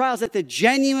various trials, that the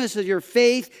genuineness of your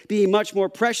faith, being much more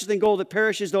precious than gold that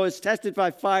perishes, though it's tested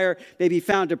by fire, may be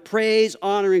found to praise,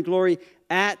 honor, and glory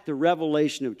at the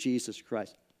revelation of Jesus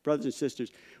Christ. Brothers and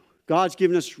sisters, God's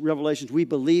given us revelations. We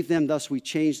believe them, thus it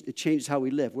changes how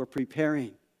we live. We're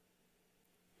preparing.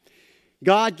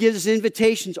 God gives us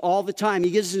invitations all the time. He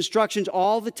gives us instructions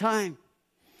all the time.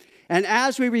 And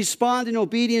as we respond in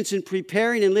obedience and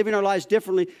preparing and living our lives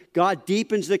differently, God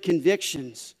deepens the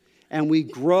convictions. And we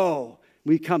grow.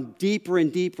 We come deeper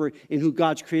and deeper in who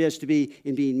God's created us to be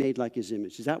in being made like his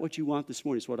image. Is that what you want this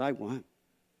morning? It's what I want.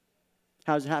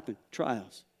 How does it happen?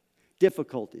 Trials,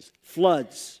 difficulties,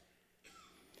 floods.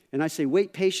 And I say,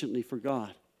 wait patiently for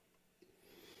God.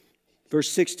 Verse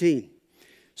 16.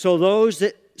 So those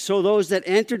that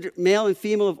entered, male and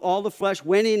female of all the flesh,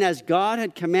 went in as God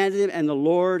had commanded him, and the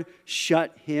Lord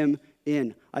shut him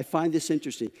in. I find this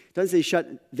interesting. It doesn't say he shut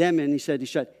them in. He said he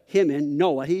shut him in.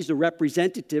 Noah, he's the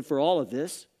representative for all of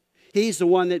this. He's the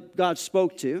one that God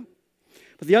spoke to.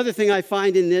 But the other thing I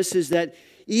find in this is that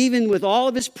even with all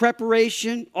of his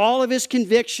preparation, all of his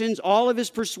convictions, all of his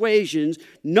persuasions,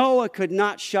 Noah could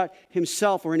not shut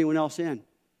himself or anyone else in.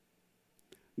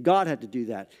 God had to do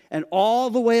that. And all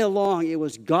the way along, it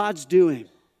was God's doing.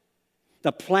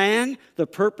 The plan, the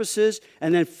purposes,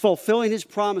 and then fulfilling his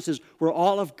promises were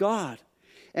all of God.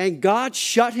 And God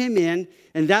shut him in,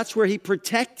 and that's where he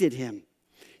protected him.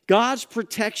 God's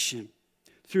protection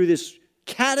through this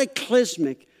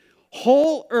cataclysmic,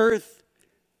 whole earth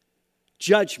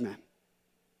judgment.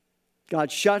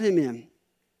 God shut him in.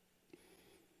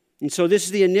 And so this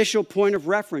is the initial point of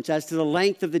reference as to the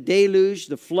length of the deluge,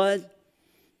 the flood.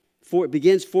 It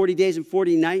begins 40 days and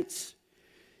 40 nights.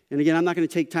 And again, I'm not going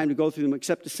to take time to go through them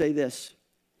except to say this.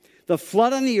 The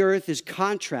flood on the earth is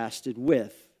contrasted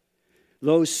with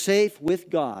those safe with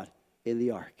God in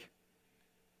the ark.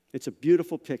 It's a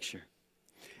beautiful picture.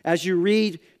 As you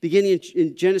read, beginning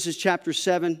in Genesis chapter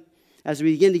 7, as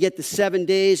we begin to get the 7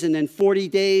 days and then 40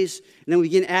 days, and then we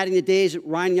begin adding the days,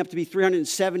 winding up to be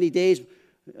 370 days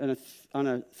on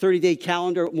a 30-day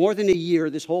calendar, more than a year,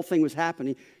 this whole thing was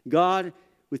happening. God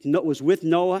was with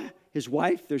Noah, his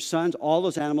wife, their sons, all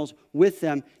those animals, with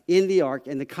them in the ark.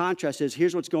 And the contrast is,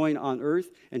 here's what's going on earth,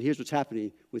 and here's what's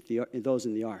happening with those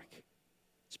in the ark.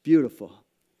 It's beautiful.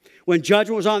 When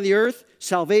judgment was on the earth,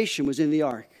 salvation was in the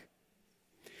ark.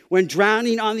 When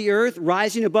drowning on the earth,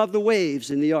 rising above the waves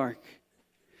in the ark.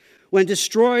 When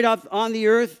destroyed on the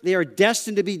earth, they are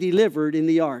destined to be delivered in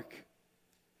the ark.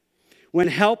 When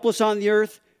helpless on the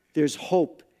earth, there's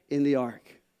hope in the ark.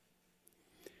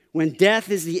 When death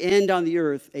is the end on the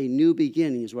earth, a new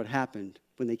beginning is what happened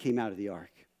when they came out of the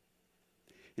ark.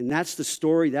 And that's the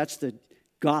story, that's the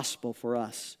gospel for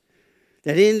us.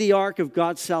 That in the ark of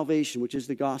God's salvation, which is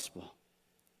the gospel,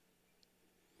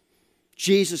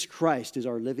 Jesus Christ is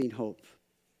our living hope.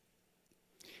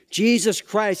 Jesus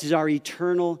Christ is our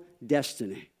eternal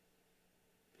destiny.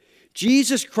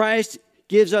 Jesus Christ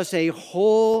gives us a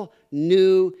whole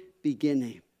new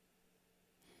beginning.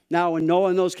 Now, when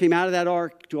Noah and those came out of that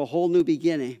ark to a whole new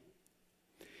beginning,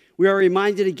 we are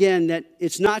reminded again that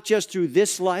it's not just through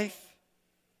this life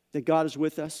that God is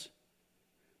with us,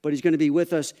 but he's going to be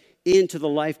with us into the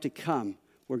life to come,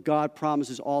 where God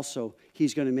promises also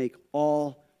he's going to make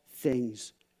all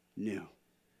things new.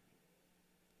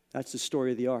 That's the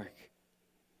story of the ark.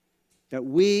 That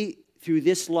we, through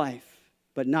this life,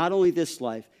 but not only this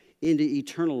life, into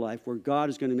eternal life, where God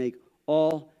is going to make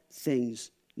all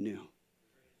things new.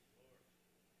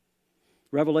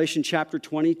 Revelation chapter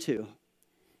 22.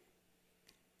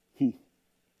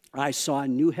 I saw a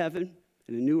new heaven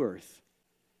and a new earth.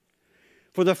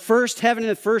 For the first heaven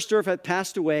and the first earth had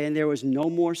passed away, and there was no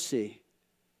more sea.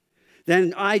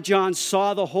 Then I, John,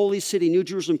 saw the holy city, New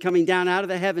Jerusalem, coming down out of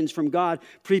the heavens from God,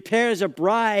 prepared as a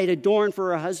bride adorned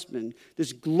for her husband.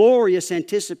 This glorious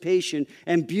anticipation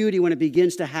and beauty when it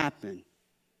begins to happen.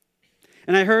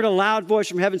 And I heard a loud voice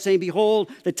from heaven saying, behold,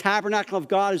 the tabernacle of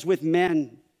God is with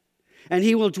men. And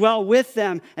he will dwell with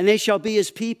them, and they shall be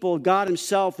his people. God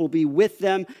himself will be with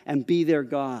them and be their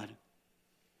God.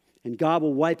 And God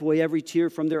will wipe away every tear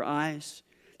from their eyes.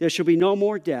 There shall be no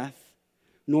more death,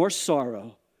 nor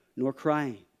sorrow, nor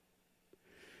crying.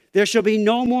 There shall be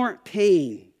no more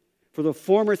pain, for the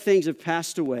former things have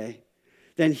passed away.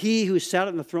 Then he who sat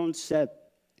on the throne said,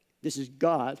 this is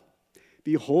God.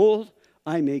 Behold,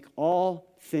 I make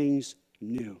all things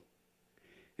new.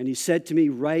 And he said to me,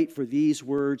 write, for these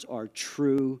words are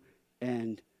true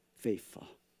and faithful.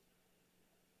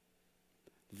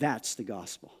 That's the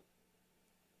gospel.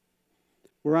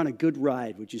 We're on a good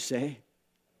ride, would you say?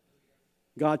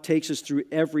 God takes us through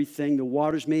everything. The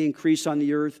waters may increase on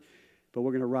the earth, but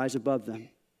we're going to rise above them.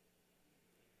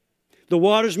 The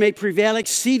waters may prevail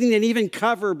exceeding and even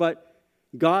cover, but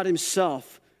God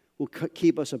himself will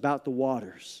keep us about the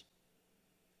waters.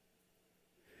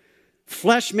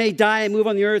 Flesh may die and move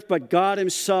on the earth, but God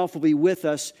himself will be with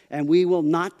us, and we will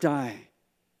not die,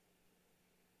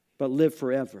 but live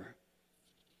forever.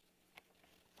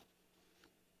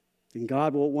 And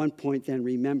God will at one point then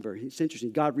remember. It's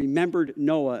interesting. God remembered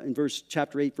Noah in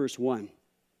chapter 8, verse 1.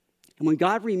 And when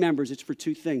God remembers, it's for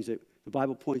two things that the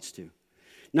Bible points to.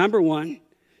 Number one,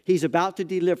 he's about to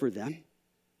deliver them.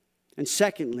 And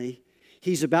secondly,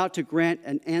 he's about to grant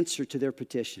an answer to their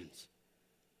petitions.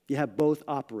 You have both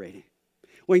operating.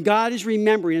 When God is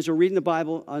remembering, as we're reading the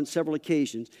Bible on several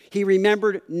occasions, he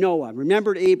remembered Noah,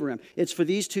 remembered Abraham. It's for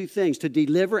these two things, to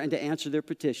deliver and to answer their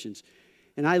petitions.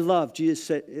 And I love, Jesus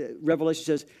said, Revelation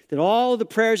says, that all the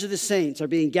prayers of the saints are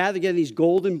being gathered together in these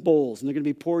golden bowls, and they're going to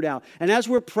be poured out. And as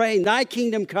we're praying, thy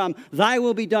kingdom come, thy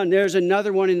will be done, there's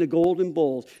another one in the golden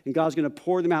bowls. And God's going to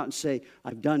pour them out and say,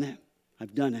 I've done it.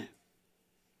 I've done it.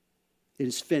 It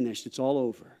is finished. It's all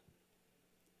over.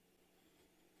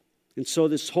 And so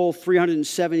this whole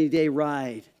 370-day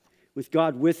ride with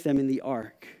God with them in the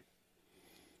ark.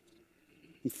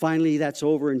 And finally, that's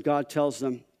over, and God tells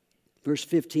them, verse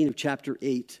 15 of chapter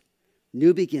 8,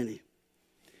 new beginning.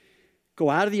 Go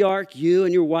out of the ark, you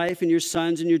and your wife and your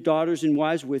sons and your daughters and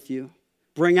wives with you.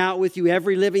 Bring out with you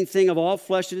every living thing of all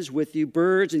flesh that is with you,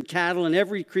 birds and cattle and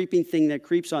every creeping thing that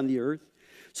creeps on the earth,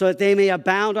 so that they may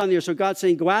abound on the earth. So God's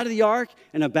saying, go out of the ark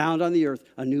and abound on the earth,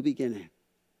 a new beginning.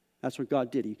 That's what God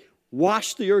did. He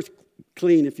washed the earth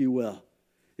clean, if you will,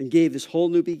 and gave this whole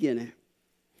new beginning.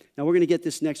 Now, we're going to get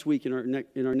this next week in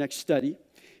our next study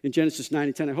in Genesis 9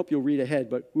 and 10. I hope you'll read ahead,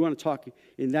 but we want to talk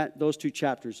in those two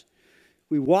chapters.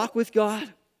 We walk with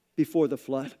God before the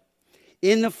flood.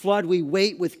 In the flood, we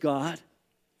wait with God.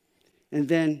 And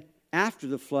then after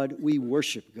the flood, we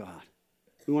worship God.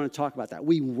 We want to talk about that.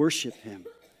 We worship him,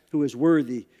 who is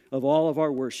worthy of all of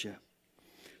our worship.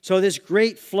 So this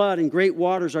great flood and great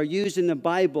waters are used in the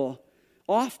Bible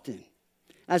often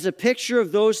as a picture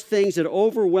of those things that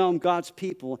overwhelm God's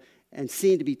people and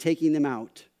seem to be taking them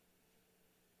out.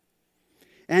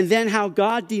 And then how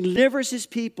God delivers his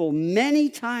people many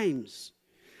times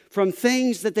from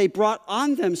things that they brought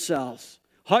on themselves.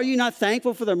 Are you not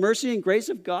thankful for the mercy and grace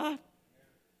of God?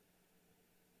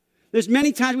 There's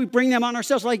many times we bring them on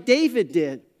ourselves like David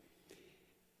did.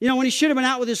 You know, when he should have been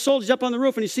out with his soldiers up on the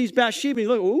roof and he sees Bathsheba and he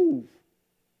looks, ooh.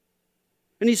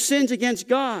 And he sins against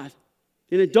God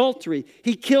in adultery.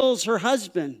 He kills her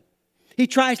husband. He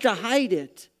tries to hide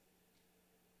it.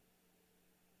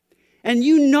 And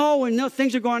you know when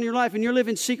things are going on in your life and you're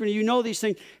living secretly, you know these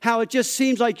things, how it just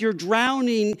seems like you're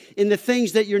drowning in the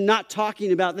things that you're not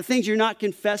talking about, the things you're not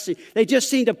confessing. They just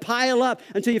seem to pile up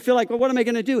until you feel like, well, what am I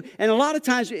going to do? And a lot of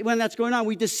times when that's going on,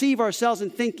 we deceive ourselves in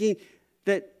thinking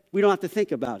that we don't have to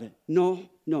think about it. No.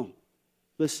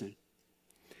 Listen.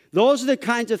 Those are the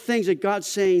kinds of things that God's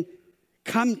saying,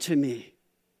 come to me.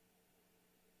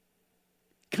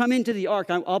 Come into the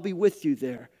ark. I'll be with you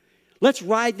there. Let's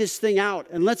ride this thing out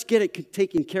and let's get it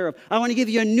taken care of. I want to give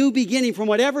you a new beginning from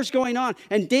whatever's going on.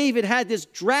 And David had this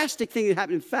drastic thing that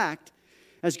happened. In fact,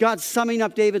 as God's summing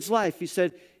up David's life, he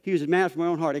said he was a man after my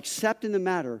own heart, except in the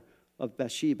matter of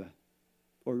Bathsheba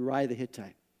or Uriah the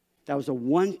Hittite. That was the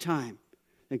one time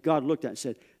that God looked at and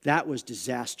said, that was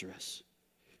disastrous.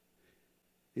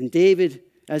 And David,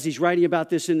 as he's writing about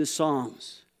this in the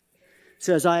Psalms,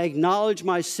 says, I acknowledge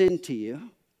my sin to you,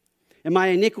 and my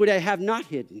iniquity I have not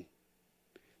hidden.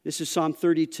 This is Psalm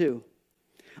 32.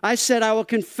 I said, I will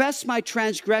confess my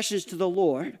transgressions to the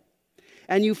Lord,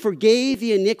 and you forgave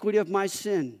the iniquity of my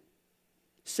sin.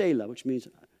 Selah, which means,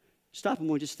 stop a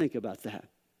moment, just think about that.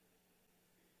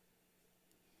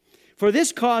 For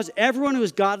this cause, everyone who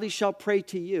is godly shall pray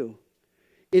to you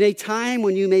in a time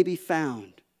when you may be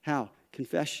found. How?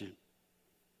 Confession.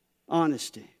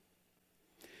 Honesty.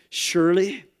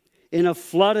 Surely, in a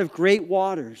flood of great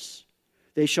waters,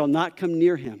 they shall not come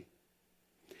near him.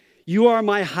 You are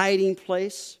my hiding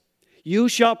place. You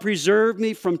shall preserve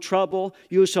me from trouble.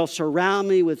 You shall surround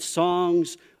me with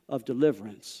songs of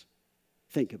deliverance.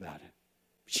 Think about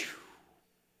it.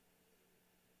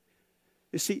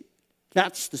 You see,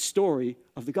 that's the story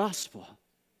of the gospel.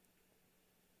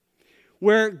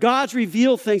 Where God's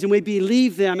revealed things and we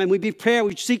believe them and we prepare,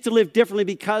 we seek to live differently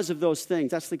because of those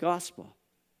things. That's the gospel.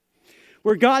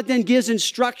 Where God then gives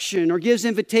instruction or gives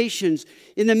invitations.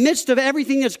 In the midst of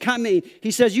everything that's coming,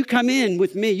 he says, you come in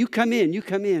with me. You come in. You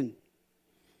come in.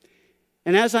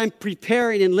 And as I'm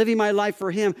preparing and living my life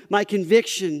for him, my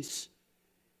convictions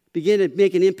begin to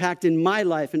make an impact in my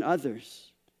life and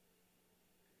others.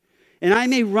 And I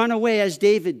may run away as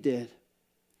David did.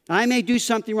 I may do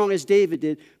something wrong as David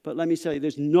did. But let me tell you,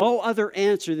 there's no other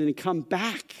answer than to come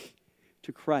back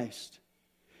to Christ.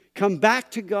 Come back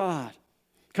to God.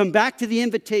 Come back to the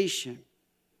invitation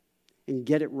and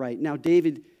get it right. Now,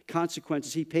 David,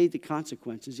 consequences, he paid the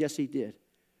consequences. Yes, he did.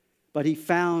 But he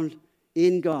found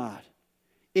in God,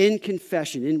 in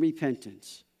confession, in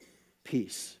repentance,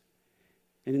 peace.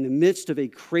 And in the midst of a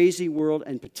crazy world,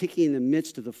 and particularly in the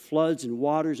midst of the floods and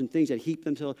waters and things that heap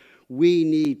themselves, we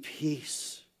need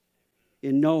peace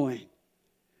in knowing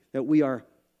that we are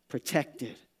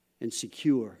protected and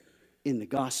secure in the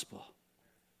gospel.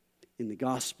 In the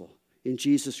gospel. In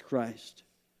Jesus Christ.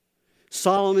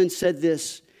 Solomon said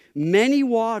this, many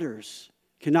waters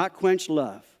cannot quench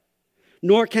love,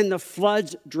 nor can the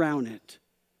floods drown it.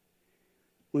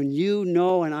 When you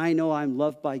know and I know I'm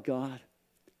loved by God,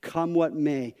 come what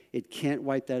may, it can't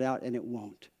wipe that out, and it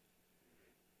won't.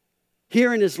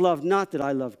 Herein is love, not that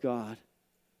I love God,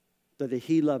 but that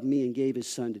he loved me and gave his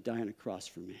son to die on a cross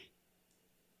for me.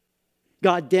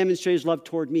 God demonstrated his love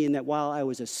toward me in that while I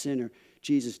was a sinner,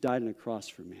 Jesus died on a cross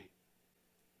for me.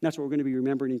 And that's what we're going to be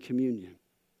remembering in communion.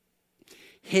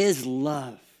 His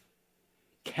love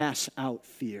casts out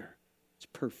fear. It's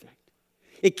perfect.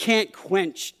 It can't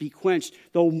be quenched,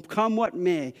 though come what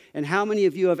may. And how many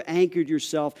of you have anchored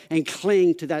yourself and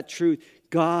cling to that truth?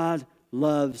 God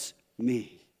loves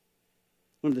me.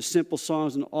 One of the simple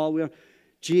songs in all we are,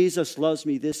 Jesus loves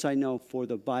me, this I know, for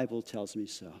the Bible tells me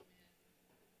so.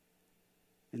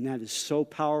 And that is so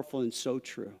powerful and so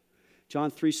true.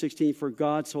 John 3:16, for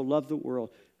God so loved the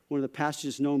world, one of the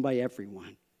passages known by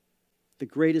everyone. The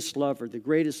greatest lover, the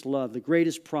greatest love, the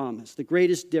greatest promise, the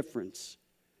greatest difference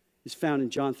is found in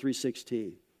John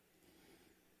 3:16.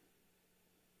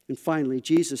 And finally,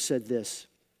 Jesus said this,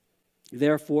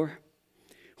 therefore,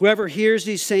 whoever hears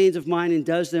these sayings of mine and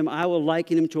does them, I will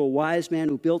liken him to a wise man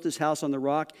who built his house on the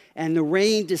rock, and the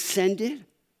rain descended,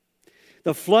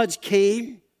 the floods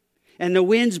came, and the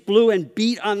winds blew and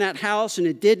beat on that house, and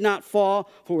it did not fall,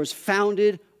 for it was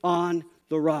founded on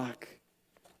the rock.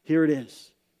 Here it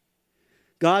is.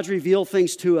 God's revealed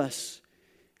things to us,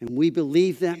 and we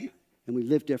believe them, and we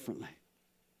live differently.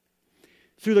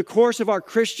 Through the course of our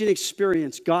Christian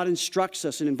experience, God instructs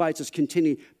us and invites us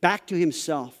continually back to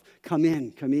himself. Come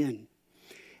in, come in.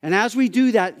 And as we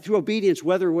do that through obedience,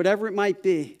 whatever it might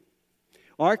be,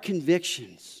 our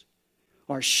convictions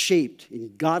are shaped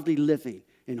in godly living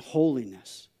and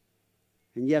holiness.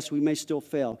 And yes, we may still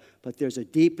fail, but there's a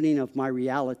deepening of my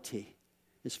reality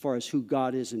as far as who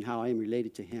God is and how I am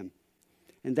related to him.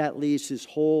 And that leads to this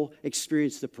whole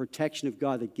experience, the protection of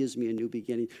God that gives me a new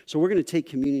beginning. So we're going to take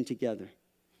communion together.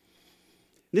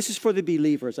 This is for the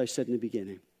believer, as I said in the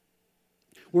beginning.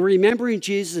 We're remembering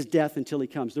Jesus' death until he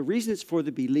comes. The reason it's for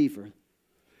the believer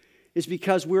is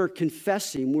because we're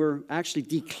confessing, we're actually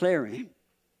declaring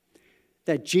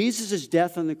that Jesus'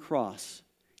 death on the cross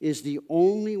is the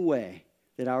only way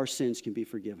that our sins can be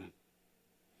forgiven.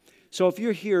 So if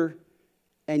you're here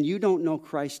and you don't know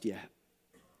Christ yet,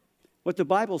 what the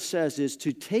Bible says is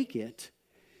to take it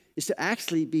is to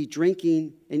actually be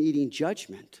drinking and eating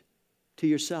judgment to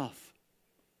yourself.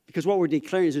 Because what we're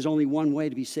declaring is there's only one way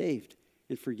to be saved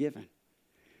and forgiven.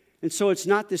 And so it's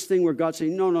not this thing where God's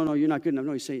saying, no, you're not good enough.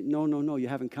 No, he's saying, no, you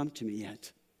haven't come to me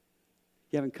yet.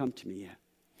 You haven't come to me yet.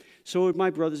 So my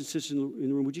brothers and sisters in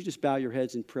the room, would you just bow your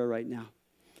heads in prayer right now?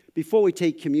 Before we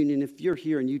take communion, if you're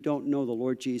here and you don't know the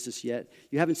Lord Jesus yet,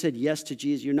 you haven't said yes to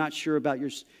Jesus, you're not sure about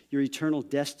your eternal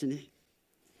destiny,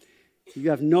 you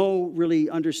have no really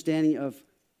understanding of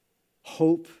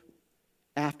hope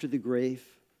after the grave,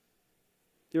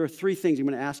 there are three things I'm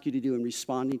going to ask you to do in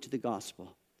responding to the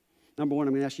gospel. Number one,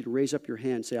 I'm going to ask you to raise up your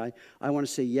hand and say, I want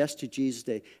to say yes to Jesus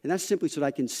today. And that's simply so that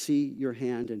I can see your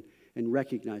hand and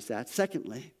recognize that.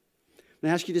 Secondly, I'm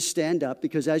going to ask you to stand up,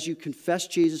 because as you confess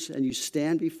Jesus and you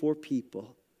stand before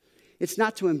people, it's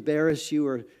not to embarrass you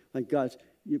or like God,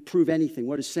 you prove anything.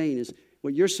 What it's saying is,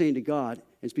 what you're saying to God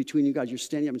is between you and God. You're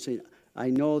standing up and saying, I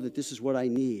know that this is what I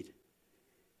need.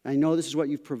 I know this is what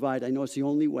you've provided. I know it's the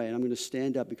only way, and I'm going to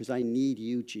stand up because I need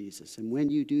you, Jesus. And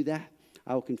when you do that,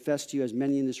 I will confess to you, as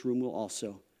many in this room will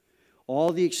also,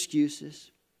 all the excuses,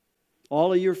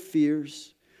 all of your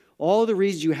fears, all the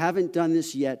reasons you haven't done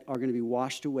this yet are going to be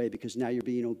washed away, because now you're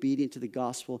being obedient to the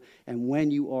gospel. And when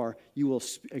you are, you will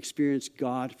experience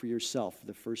God for yourself for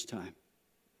the first time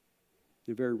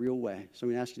in a very real way. So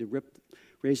I'm going to ask you to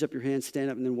raise up your hand, stand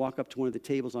up, and then walk up to one of the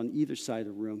tables on either side of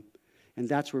the room. And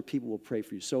that's where people will pray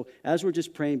for you. So as we're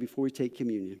just praying before we take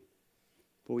communion,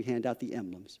 before we hand out the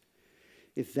emblems,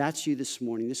 if that's you this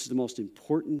morning, this is the most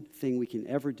important thing we can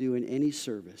ever do in any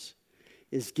service,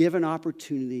 is give an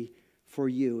opportunity for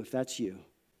you, if that's you,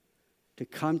 to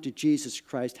come to Jesus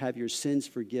Christ, have your sins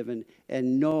forgiven,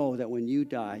 and know that when you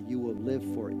die, you will live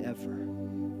forever.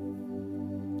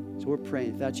 So we're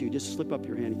praying. If that's you, just slip up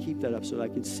your hand and keep that up so that I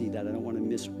can see that. I don't want to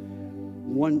miss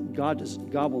one. God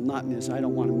will not miss. I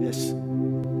don't want to miss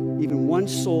even one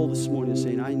soul this morning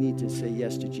saying, I need to say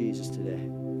yes to Jesus today.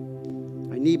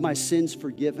 I need my sins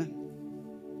forgiven.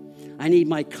 I need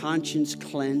my conscience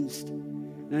cleansed.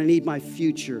 And I need my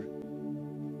future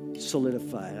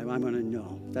solidified. I'm going to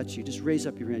know. If that's you. Just raise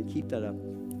up your hand. Keep that up.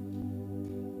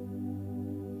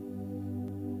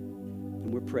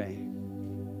 And we're praying.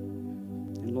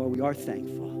 And Lord, we are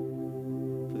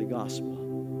thankful for the gospel.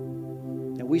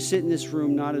 That we sit in this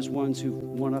room not as ones who've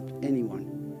one-upped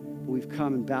anyone, but we've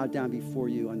come and bowed down before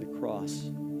you on the cross.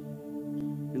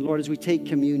 And Lord, as we take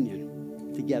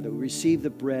communion together, we receive the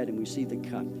bread and we receive the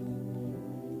cup.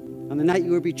 On the night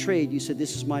you were betrayed, you said,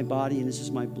 this is my body and this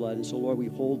is my blood. And so, Lord, we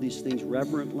hold these things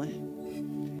reverently.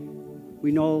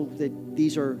 We know that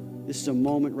this is a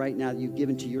moment right now that you've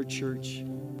given to your church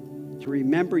to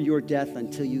remember your death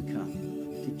until you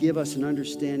come, to give us an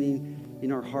understanding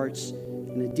in our hearts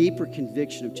and a deeper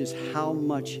conviction of just how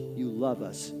much you love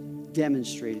us,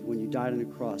 demonstrated when you died on the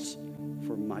cross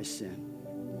for my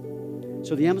sin.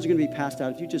 So the emblems are going to be passed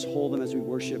out. If you just hold them as we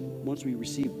worship, once we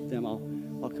receive them,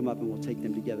 I'll come up and we'll take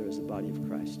them together as the body of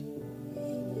Christ.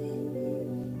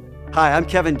 Hi, I'm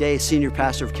Kevin Day, Senior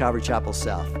Pastor of Calvary Chapel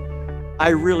South. I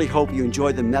really hope you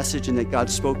enjoyed the message and that God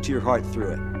spoke to your heart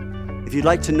through it. If you'd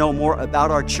like to know more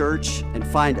about our church and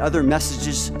find other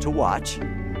messages to watch,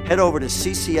 head over to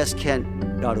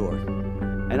ccskent.org.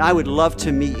 And I would love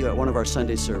to meet you at one of our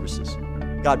Sunday services.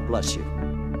 God bless you.